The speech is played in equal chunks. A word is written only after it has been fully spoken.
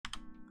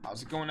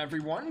How's it going,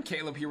 everyone?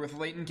 Caleb here with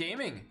Layton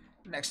Gaming.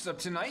 Next up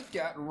tonight,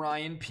 got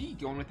Ryan P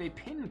going with a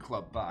Pin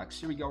Club box.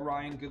 Here we go,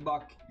 Ryan. Good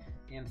luck,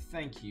 and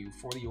thank you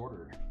for the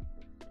order.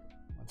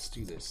 Let's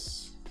do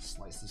this.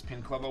 Slice this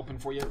Pin Club open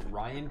for you.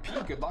 Ryan P,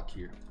 good luck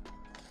here.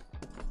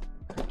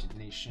 Cryptid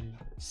Nation,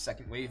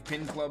 second wave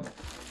Pin Club.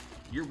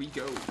 Here we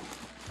go.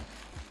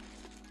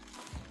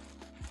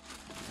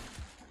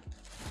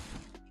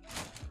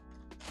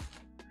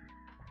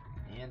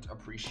 And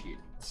appreciate it.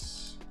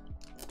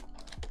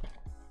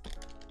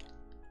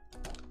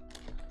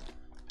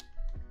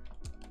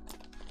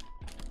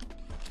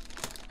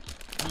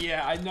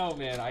 Yeah, I know,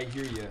 man. I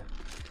hear you.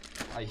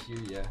 I hear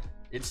you.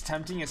 It's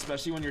tempting,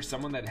 especially when you're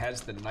someone that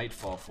has the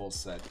Nightfall full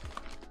set.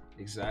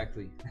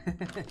 Exactly.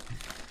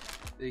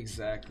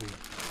 Exactly.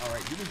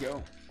 Alright, here we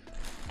go.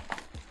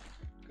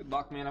 Good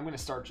luck, man. I'm going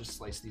to start just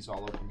slice these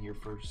all open here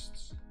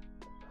first.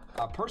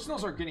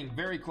 Personals are getting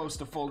very close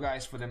to full,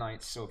 guys, for the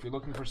night. So if you're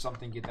looking for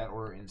something, get that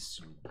order in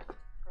soon.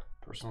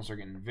 Personals are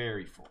getting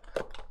very full.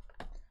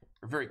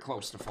 Or very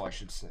close to full, I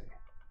should say.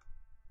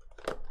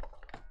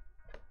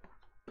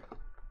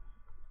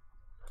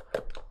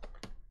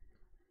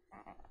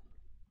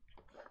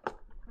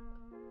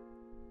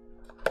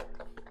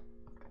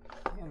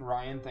 And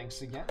Ryan,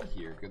 thanks again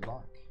here. Good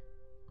luck.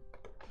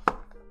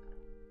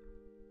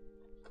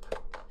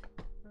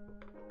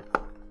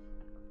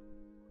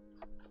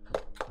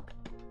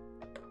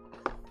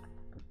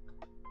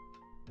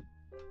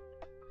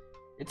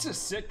 It's a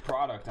sick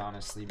product,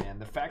 honestly, man.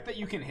 The fact that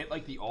you can hit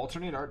like the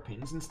alternate art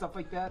pins and stuff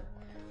like that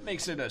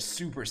makes it a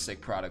super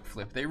sick product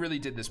flip. They really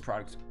did this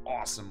product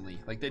awesomely.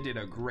 Like, they did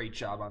a great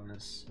job on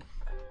this.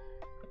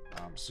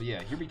 So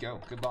yeah, here we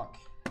go. Good luck.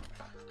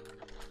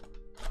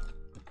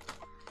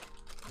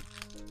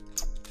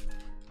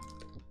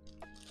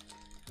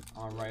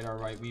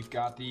 Alright. We've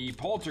got the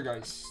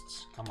Poltergeist.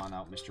 Come on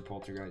out, Mr.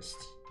 Poltergeist.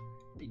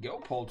 There you go,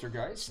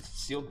 Poltergeist.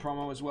 Sealed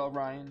promo as well,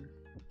 Ryan.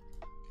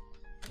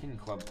 Pin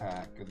Club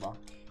pack. Good luck.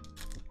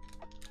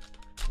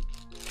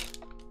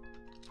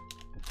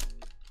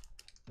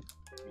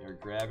 We are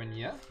grabbing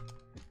ya.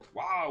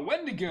 Wow,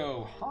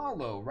 Wendigo.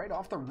 Hollow right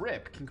off the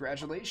rip.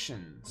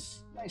 Congratulations.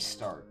 Nice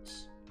start.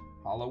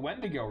 Hollow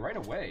Wendigo right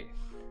away.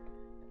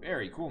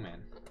 Very cool,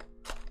 man.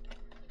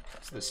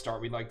 That's the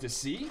start we'd like to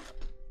see.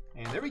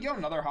 And there we go.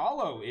 Another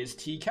hollow is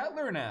T.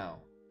 Kettler now.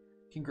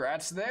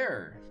 Congrats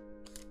there.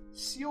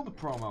 Sealed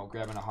promo.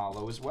 Grabbing a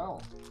hollow as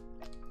well.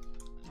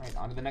 Alright,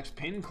 on to the next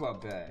Pin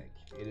Club bag.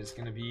 It is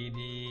going to be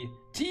the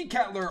T.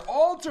 Kettler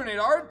alternate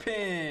art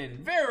pin.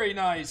 Very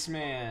nice,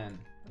 man.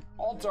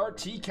 Alt art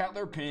T.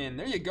 Kettler pin.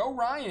 There you go,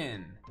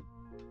 Ryan.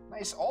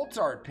 Nice alt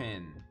art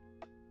pin.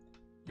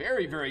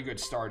 Very, very good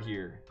start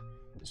here.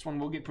 This one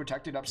will get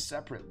protected up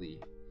separately.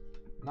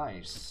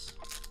 Nice.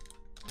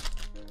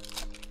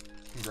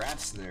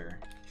 Congrats there.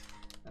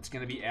 That's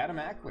going to be Adam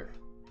Ackler.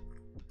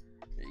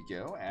 There you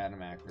go, Adam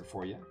Ackler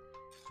for you.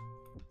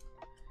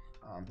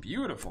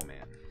 Beautiful,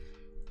 man.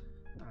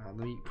 Let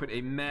me put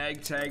a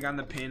mag tag on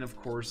the pin. Of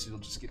course, it'll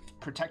just get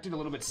protected a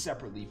little bit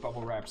separately,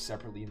 bubble wrapped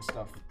separately and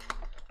stuff,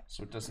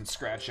 so it doesn't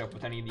scratch up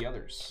with any of the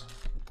others.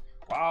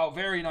 Wow,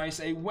 very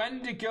nice. A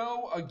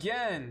Wendigo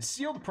again.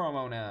 Sealed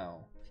promo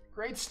now.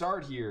 Great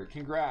start here.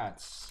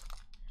 Congrats.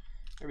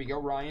 There we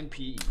go, Ryan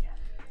P.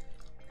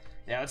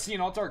 Yeah, let's see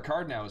an alt art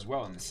card now as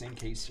well in the same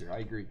case here. I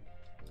agree.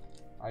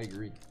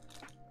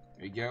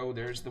 There you go.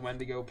 There's the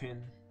Wendigo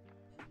pin.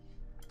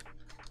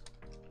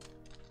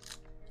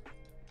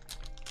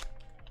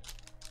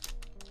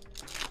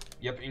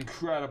 Yep,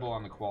 incredible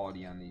on the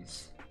quality on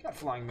these. Got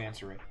Flying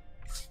Manta Ray.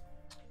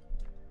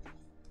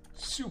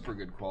 Super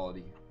good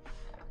quality.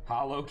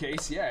 Hollow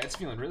case, yeah, it's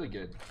feeling really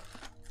good.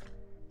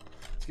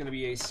 It's gonna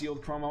be a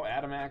sealed promo,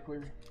 Adam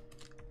Ackler.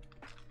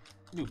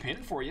 New pin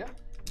for you.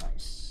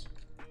 Nice.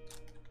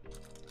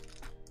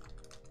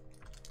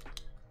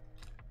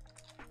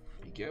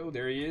 There you go,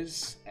 there he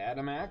is,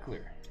 Adam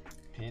Ackler.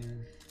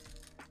 Pin.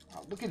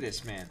 Oh, look at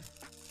this, man.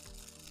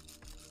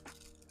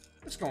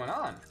 What's going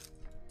on?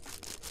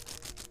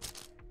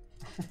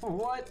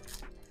 What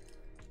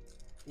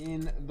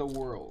in the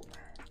world?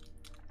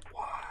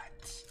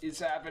 What is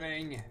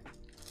happening?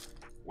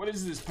 What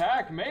is this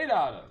pack made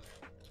out of?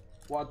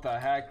 What the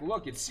heck?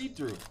 Look, it's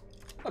see-through.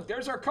 Look,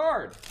 there's our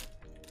card.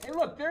 Hey,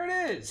 look, there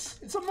it is.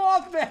 It's a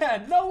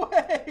Mothman. No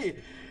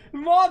way.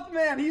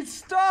 Mothman, he's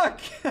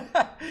stuck.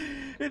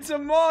 It's a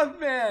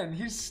Mothman.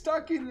 He's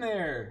stuck in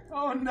there.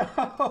 Oh,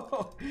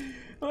 no.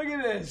 Look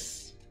at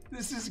this.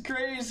 This is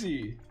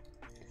crazy.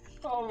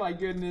 Oh, my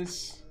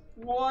goodness.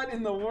 What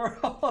in the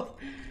world?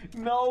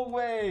 No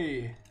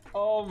way.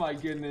 Oh my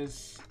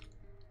goodness.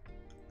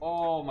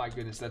 Oh my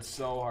goodness, that's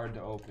so hard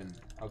to open.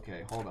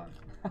 Okay, hold on.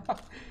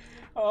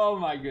 Oh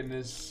my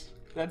goodness.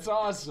 That's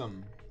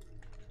awesome.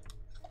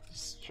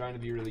 Just trying to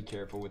be really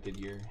careful with it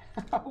here.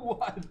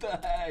 What the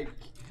heck?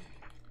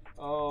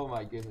 Oh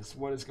my goodness,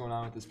 what is going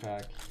on with this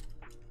pack?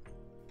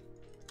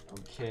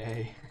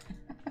 Okay.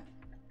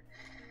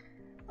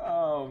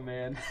 Oh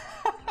man.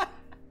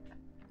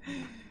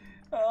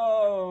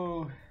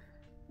 Oh.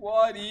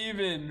 What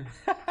even?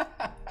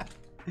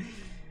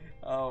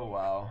 Oh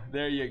wow,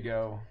 there you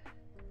go.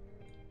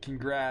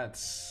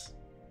 Congrats.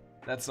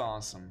 That's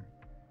awesome.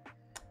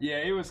 Yeah,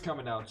 it was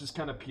coming out, just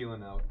kind of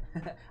peeling out.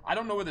 I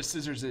don't know where the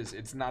scissors is.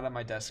 It's not on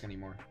my desk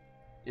anymore.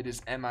 It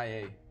is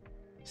MIA.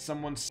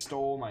 Someone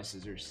stole my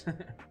scissors.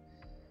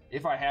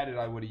 If I had it,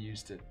 I would have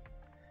used it.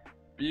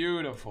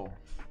 Beautiful.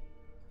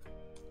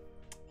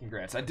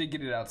 Congrats. I did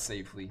get it out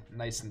safely,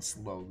 nice and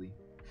slowly.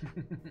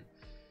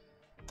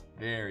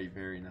 Very,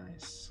 very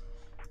nice.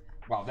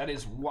 Wow, that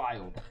is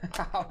wild.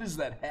 How does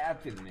that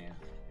happen, man?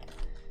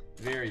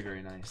 Very,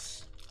 very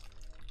nice.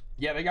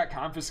 Yeah, they got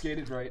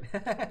confiscated, right?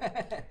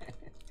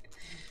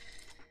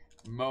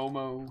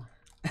 Momo.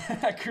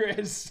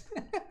 Chris.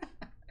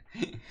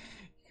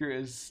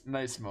 Chris.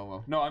 Nice,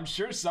 Momo. No, I'm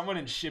sure someone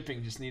in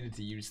shipping just needed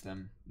to use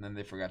them, and then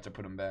they forgot to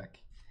put them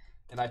back.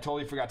 And I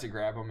totally forgot to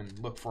grab them and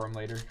look for them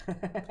later.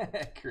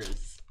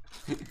 Chris.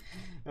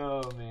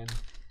 Oh, man.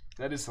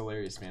 That is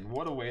hilarious, man.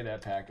 What a way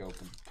that pack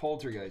opened.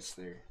 Poltergeist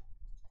there.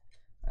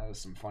 That was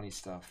some funny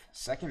stuff.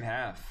 Second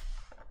half.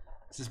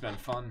 This has been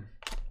fun.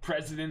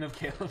 President of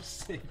Caleb's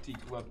Safety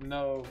Club.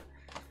 No.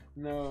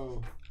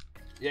 No.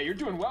 Yeah, you're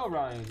doing well,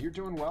 Ryan. You're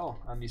doing well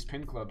on these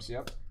pin clubs.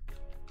 Yep.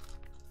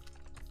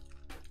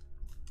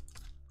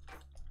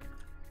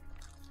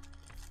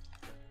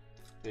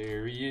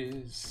 There he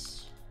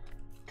is.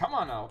 Come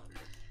on out.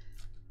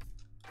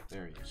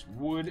 There he is.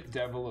 Wood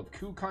Devil of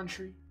Coup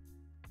Country.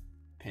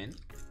 Pin.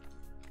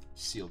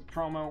 Sealed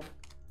promo.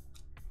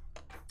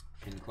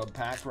 Pin club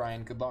pack.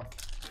 Ryan, good luck.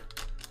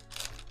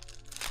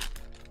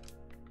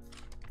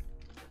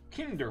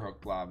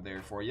 Kinderhook blob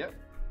there for you.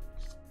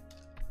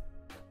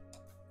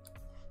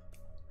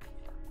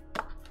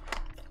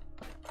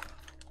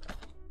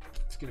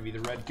 It's gonna be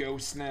the Red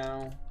Ghost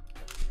now.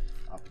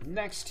 Up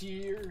next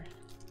here.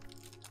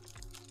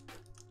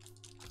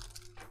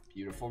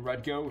 Beautiful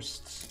Red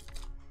Ghost.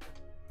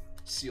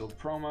 Sealed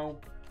promo.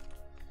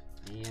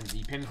 And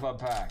the pin club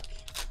pack.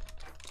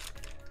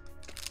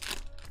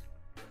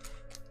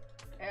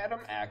 Adam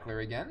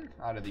Ackler again,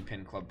 out of the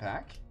pin club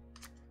pack.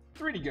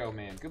 3 to go,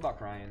 man. Good luck,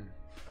 Ryan.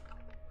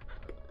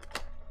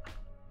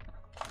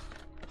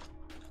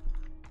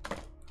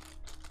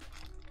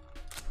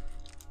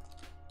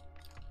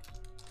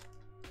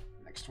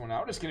 Next one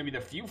out is going to be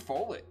the Few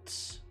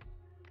Follett.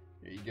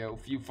 There you go.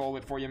 Few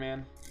Follett for you,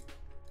 man.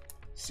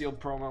 Sealed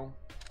promo.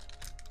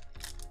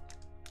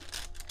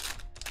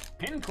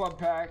 Pin club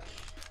pack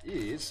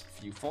is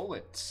Few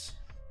Follett.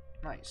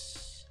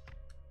 Nice.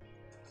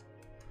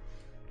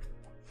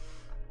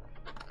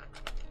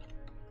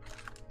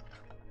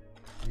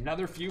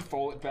 Another Few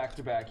Follett back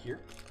to back here.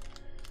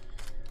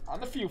 On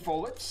the Few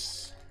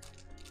Follets.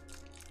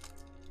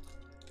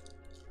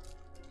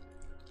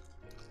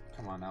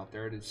 Come on out,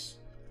 there it is.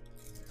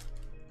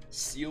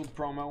 Sealed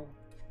promo.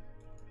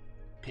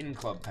 Pin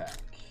club pack.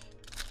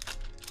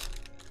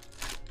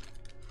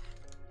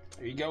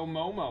 There you go,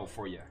 Momo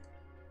for you.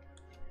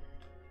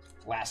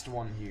 Last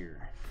one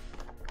here.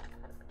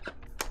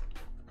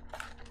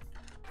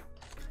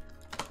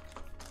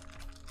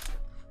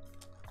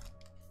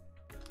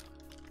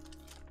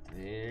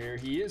 There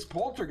he is,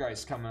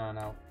 Poltergeist coming on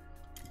out.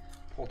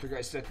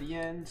 Poltergeist at the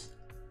end.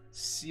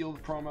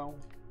 Sealed promo.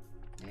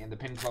 And the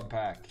pin club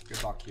pack.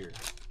 Good luck here.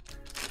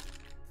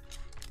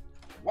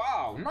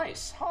 Wow,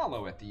 nice.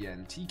 Hollow at the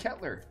end. T.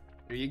 Kettler.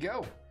 There you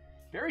go.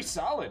 Very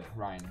solid,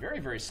 Ryan. Very,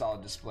 very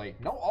solid display.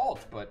 No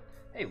alt, but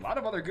hey, a lot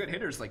of other good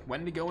hitters like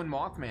Wendigo and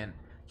Mothman.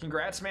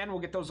 Congrats, man. We'll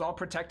get those all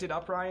protected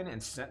up, Ryan,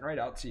 and sent right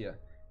out to you.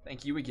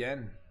 Thank you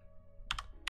again.